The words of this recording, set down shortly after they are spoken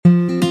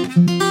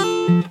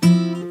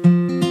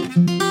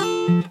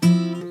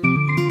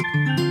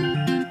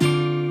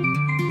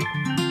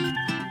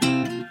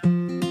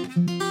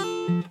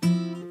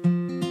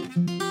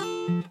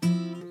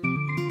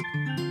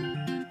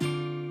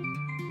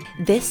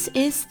This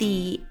is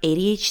the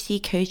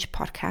ADHD Coach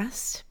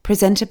podcast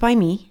presented by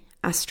me,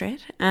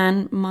 Astrid,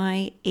 and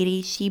my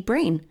ADHD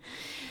brain.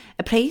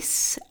 A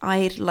place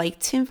I'd like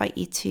to invite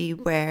you to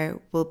where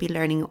we'll be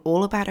learning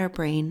all about our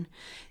brain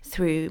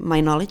through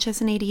my knowledge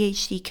as an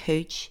ADHD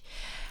coach,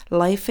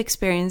 life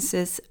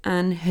experiences,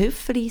 and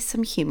hopefully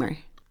some humour.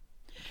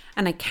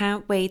 And I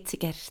can't wait to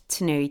get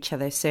to know each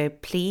other, so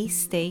please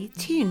stay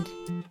tuned.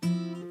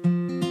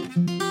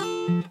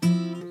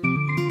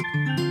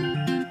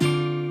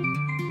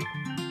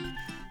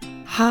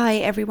 Hi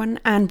everyone,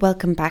 and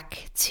welcome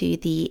back to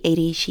the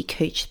ADHD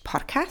Coach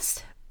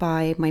podcast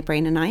by my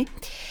brain and I.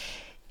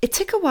 It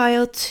took a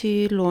while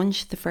to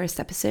launch the first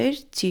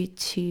episode due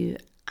to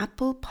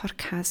Apple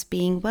Podcasts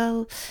being,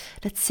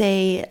 let's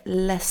say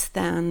less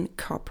than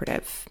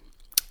cooperative.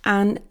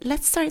 And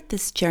let's start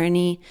this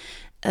journey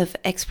of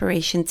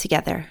exploration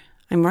together.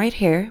 I'm right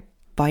here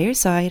by your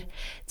side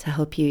to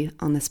help you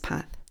on this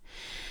path.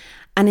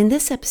 And in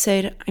this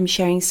episode, I'm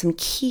sharing some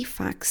key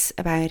facts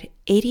about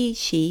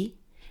ADHD,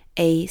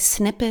 a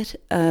snippet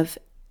of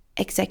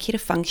executive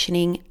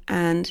functioning,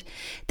 and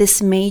this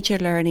major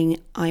learning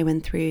I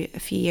went through a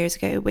few years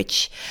ago,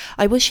 which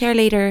I will share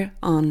later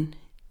on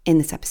in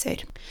this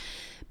episode.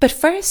 But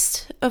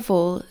first of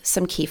all,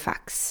 some key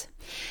facts.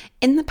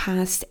 In the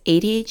past,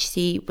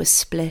 ADHD was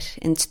split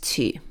into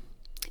two,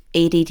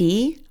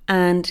 ADD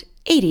and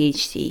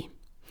ADHD.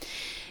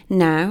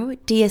 Now,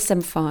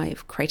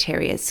 DSM-5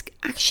 criteria has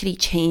actually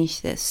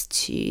changed this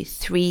to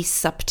three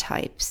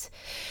subtypes.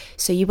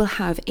 So you will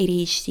have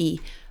ADHD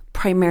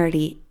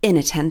primarily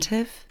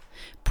inattentive,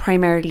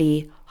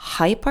 primarily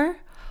hyper,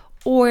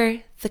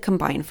 or the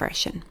combined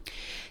version.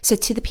 So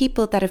to the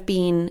people that have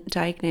been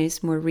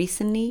diagnosed more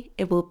recently,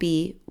 it will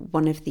be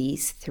one of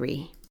these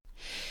three.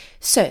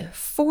 So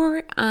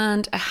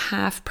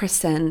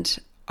 4.5%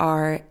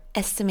 are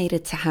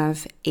estimated to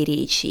have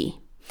ADHD.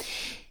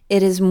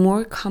 It is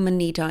more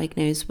commonly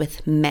diagnosed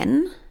with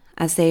men,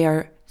 as they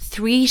are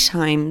 3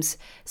 times,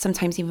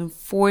 sometimes even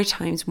 4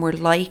 times more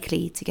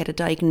likely to get a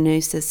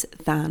diagnosis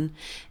than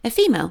a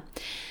female.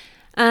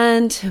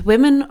 And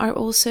women are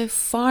also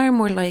far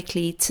more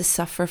likely to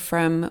suffer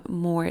from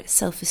more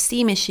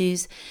self-esteem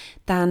issues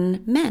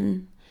than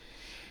men.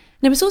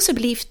 And it was also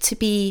believed to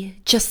be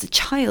just a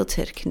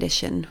childhood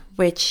condition,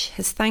 which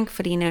has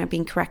thankfully now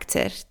been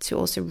corrected to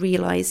also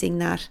realizing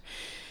that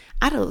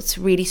adults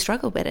really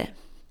struggle with it.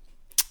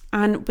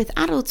 And with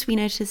adults, we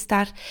notice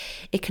that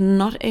it can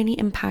not only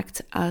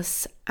impact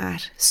us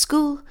at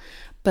school,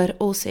 but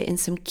also in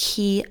some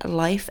key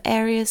life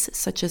areas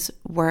such as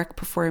work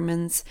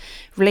performance,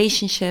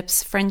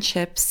 relationships,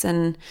 friendships,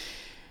 and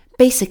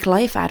basic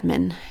life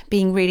admin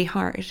being really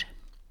hard.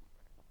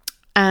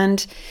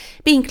 And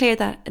being clear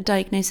that a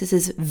diagnosis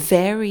is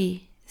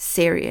very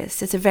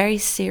serious. It's a very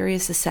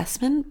serious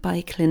assessment by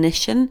a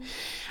clinician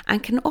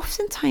and can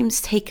oftentimes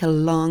take a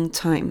long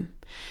time.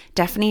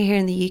 Definitely here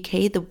in the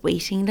UK, the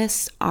waiting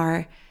lists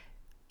are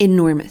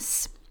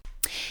enormous.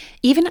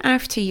 Even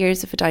after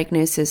years of a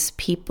diagnosis,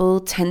 people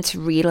tend to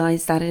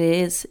realize that it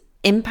is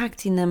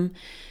impacting them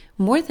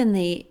more than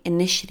they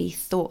initially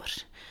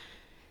thought.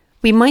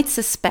 We might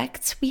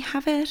suspect we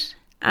have it,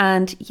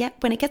 and yet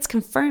when it gets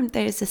confirmed,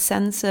 there's a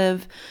sense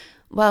of,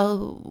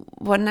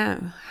 what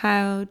now?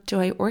 How do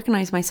I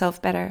organize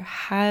myself better?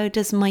 How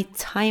does my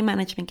time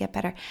management get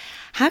better?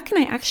 How can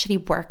I actually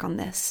work on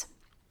this?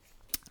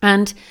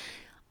 And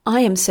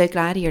I am so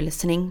glad you're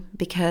listening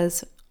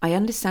because I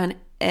understand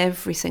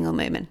every single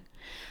moment.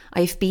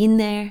 I've been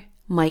there,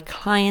 my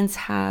clients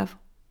have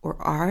or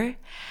are,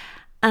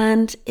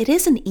 and it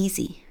isn't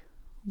easy.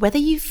 Whether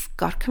you've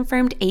got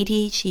confirmed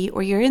ADHD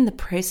or you're in the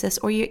process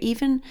or you're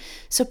even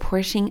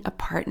supporting a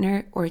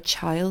partner or a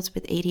child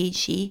with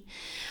ADHD,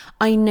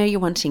 I know you're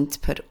wanting to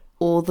put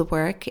all the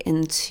work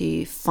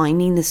into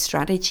finding the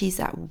strategies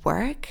that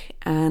work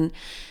and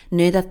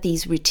know that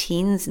these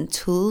routines and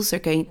tools are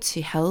going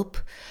to help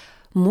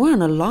more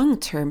on a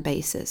long-term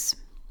basis.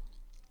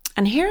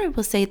 And here I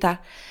will say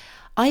that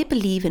I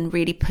believe in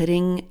really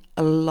putting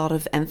a lot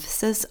of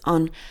emphasis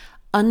on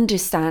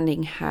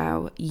understanding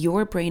how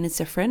your brain is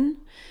different,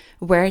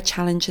 where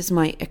challenges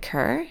might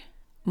occur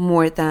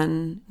more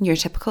than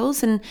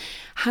neurotypicals, and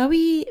how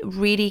we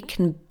really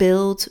can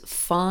build,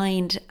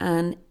 find,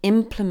 and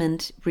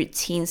implement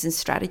routines and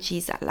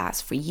strategies that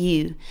last for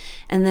you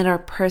and that are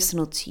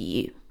personal to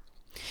you.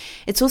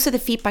 It's also the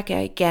feedback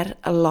I get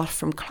a lot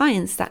from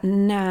clients that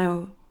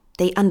now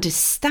they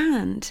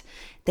understand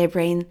their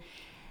brain,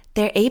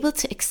 they're able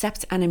to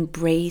accept and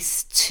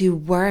embrace to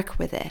work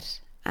with it,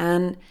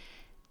 and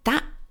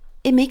that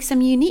it makes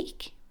them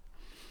unique.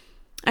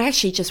 I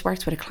actually just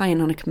worked with a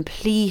client on a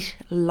complete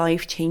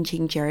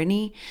life-changing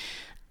journey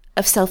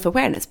of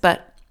self-awareness,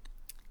 but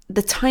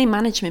the time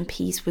management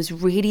piece was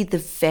really the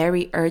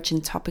very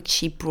urgent topic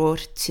she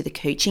brought to the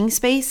coaching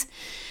space.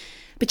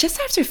 But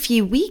just after a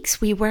few weeks,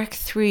 we worked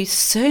through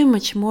so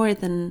much more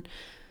than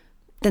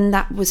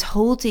that was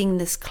holding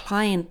this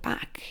client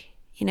back.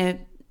 You know,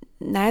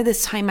 now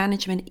this time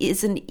management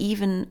isn't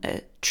even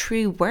a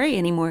true worry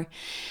anymore.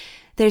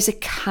 There's a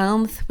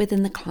calm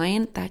within the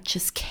client that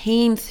just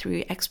came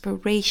through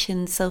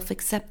exploration,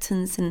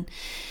 self-acceptance, and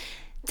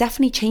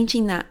definitely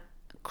changing that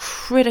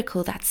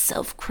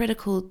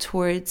self-critical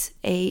towards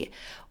a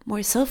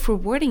more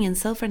self-rewarding and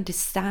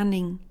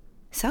self-understanding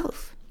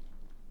self.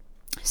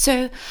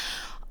 So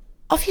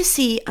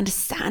obviously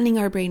understanding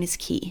our brain is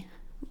key.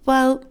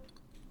 Well,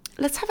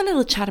 let's have a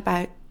little chat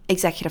about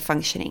executive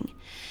functioning.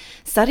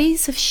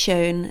 Studies have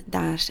shown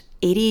that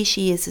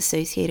ADHD is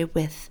associated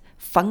with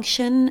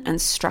function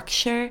and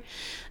structure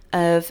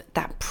of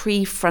that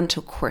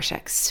prefrontal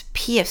cortex,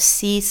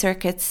 PFC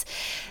circuits,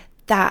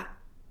 that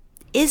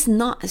is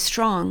not as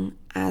strong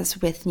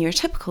as with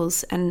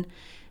neurotypicals, and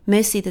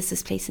mostly this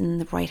is placed in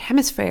the right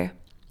hemisphere.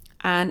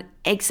 And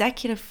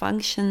executive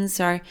functions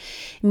are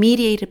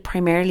mediated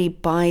primarily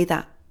by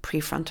that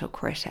prefrontal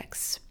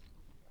cortex.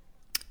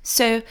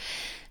 So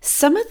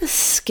some of the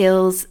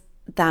skills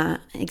that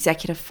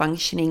executive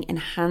functioning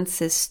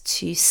enhances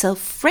to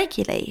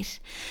self-regulate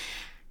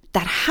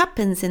that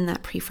happens in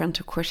that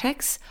prefrontal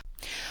cortex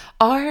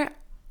are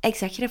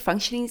executive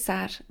functionings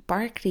that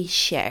Barkley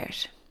shared.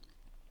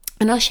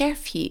 And I'll share a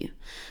few.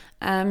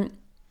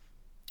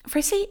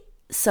 Firstly,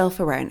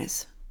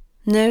 self-awareness.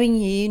 Knowing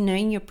you,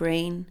 knowing your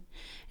brain,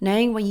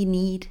 knowing what you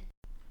need.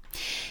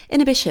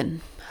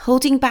 Inhibition,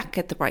 holding back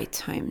at the right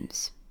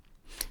times.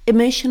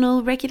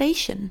 Emotional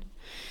regulation.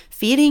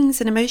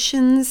 Feelings and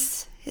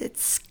emotions,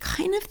 it's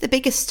kind of the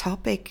biggest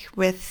topic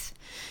with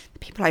the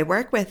people I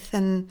work with,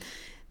 and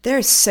there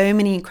are so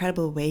many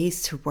incredible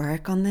ways to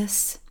work on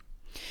this.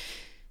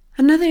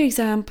 Another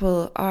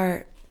example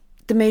are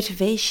the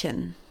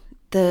motivation,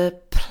 the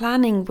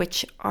planning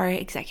which our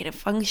executive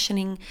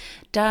functioning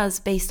does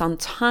based on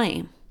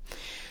time.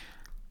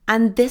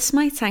 And this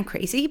might sound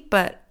crazy,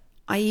 but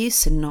I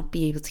used to not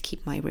be able to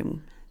keep my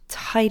room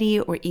tidy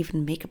or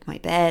even make up my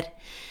bed.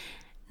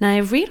 Now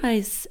I've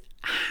realized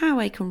how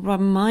I can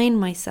remind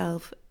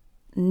myself,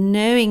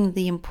 knowing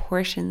the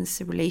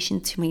importance in relation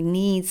to my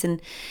needs,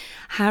 and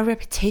how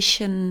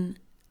repetition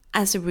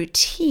as a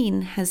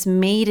routine has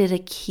made it a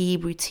key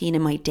routine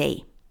in my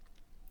day.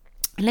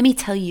 And let me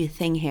tell you a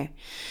thing here.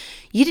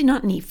 You do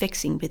not need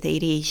fixing with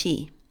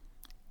ADHD.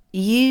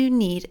 You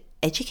need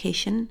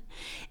education,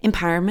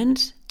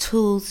 empowerment,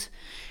 tools,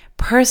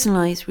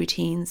 personalized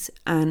routines,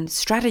 and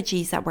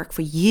strategies that work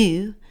for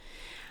you,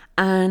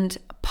 and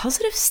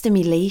positive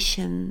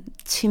stimulation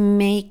to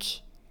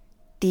make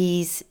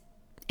these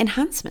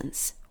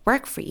enhancements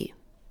work for you.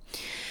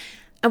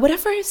 And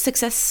whatever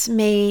success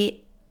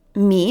may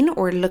mean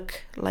or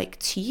look like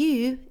to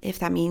you, if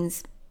that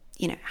means,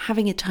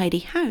 having a tidy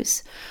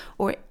house,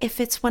 or if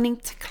it's wanting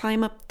to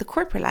climb up the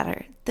corporate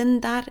ladder,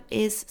 then that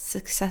is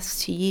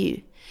success to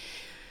you.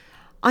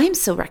 I'm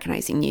still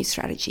recognizing new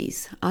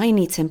strategies I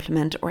need to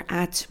implement or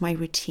add to my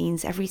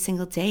routines every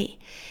single day.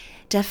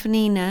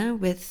 Definitely now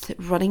with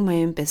running my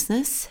own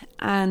business,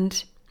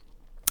 and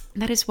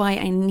that is why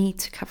I need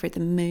to cover the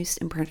most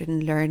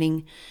important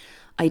learning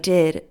I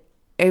did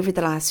over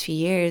the last few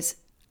years,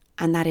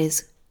 and that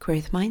is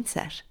growth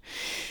mindset.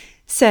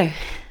 So,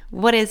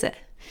 what is it?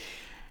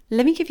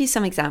 Let me give you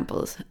some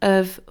examples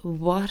of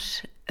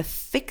what a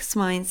fixed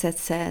mindset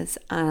says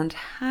and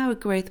how a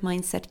growth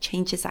mindset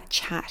changes that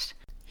chat.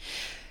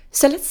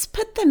 So let's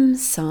put them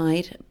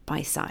side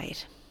by side.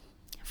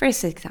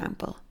 First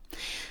example,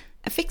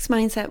 a fixed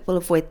mindset will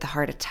avoid the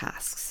harder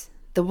tasks,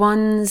 the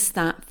ones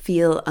that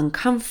feel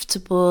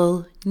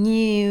uncomfortable,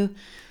 new.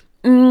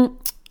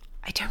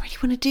 I don't really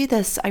want to do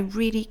this. I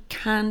really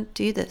can't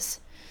do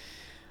this.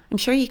 I'm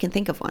sure you can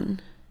think of one.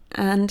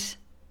 And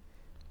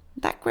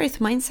that growth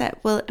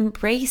mindset will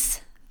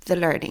embrace the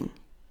learning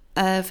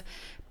of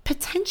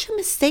potential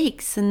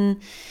mistakes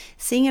and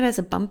seeing it as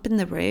a bump in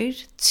the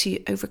road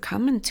to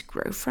overcome and to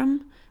grow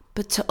from,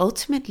 but to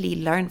ultimately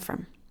learn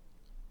from.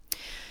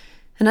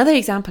 Another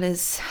example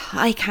is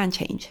I can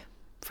change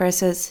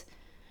versus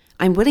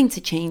I'm willing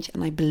to change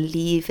and I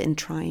believe in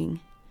trying.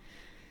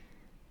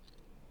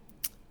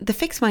 The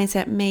fixed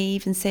mindset may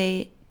even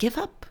say, give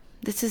up.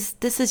 This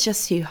is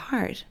just too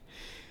hard.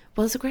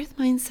 While the growth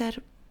mindset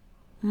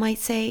might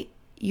say,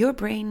 your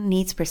brain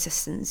needs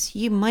persistence.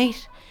 You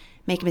might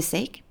make a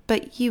mistake,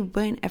 but you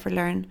won't ever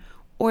learn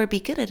or be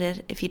good at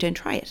it if you don't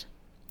try it.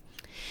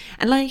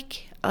 And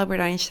like Albert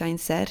Einstein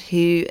said,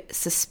 who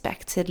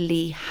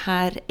suspectedly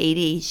had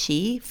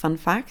ADHD, fun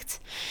fact,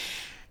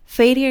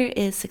 failure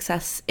is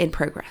success in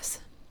progress.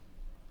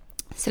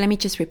 So let me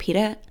just repeat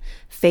it.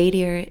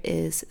 Failure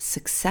is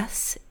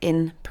success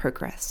in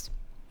progress.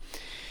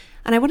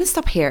 And I want to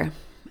stop here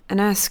and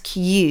ask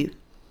you,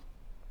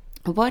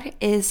 what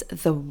is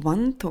the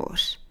one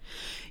thought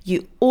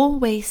you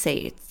always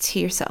say to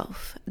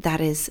yourself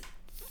that is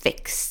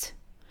fixed?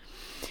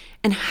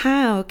 And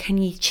how can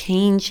you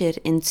change it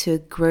into a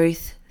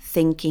growth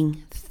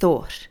thinking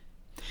thought?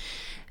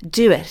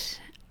 Do it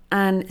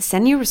and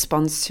send your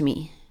response to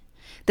me.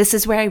 This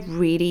is where I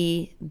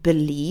really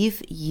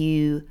believe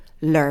you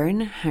learn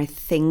how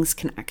things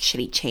can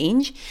actually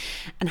change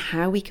and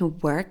how we can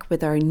work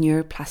with our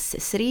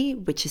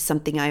neuroplasticity, which is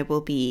something I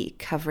will be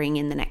covering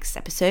in the next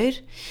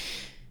episode.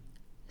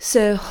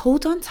 So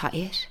hold on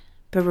tight,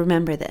 but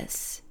remember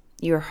this: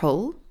 you're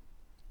whole,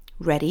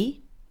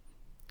 ready,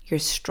 you're a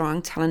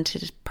strong,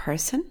 talented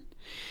person.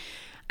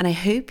 And I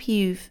hope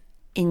you've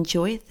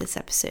enjoyed this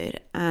episode.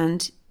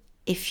 And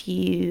if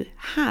you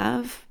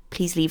have,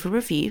 please leave a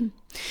review.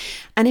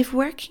 And if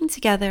working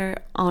together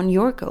on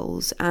your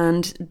goals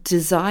and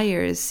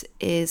desires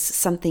is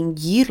something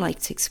you'd like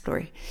to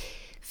explore,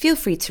 feel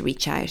free to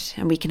reach out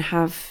and we can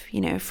have,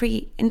 a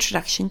free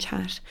introduction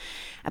chat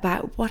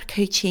about what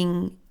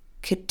coaching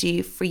could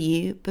do for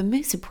you, but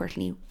most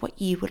importantly, what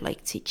you would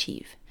like to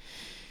achieve.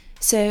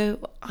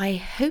 So I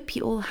hope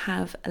you all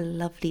have a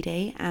lovely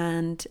day,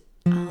 and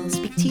I'll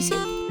speak to you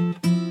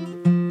soon.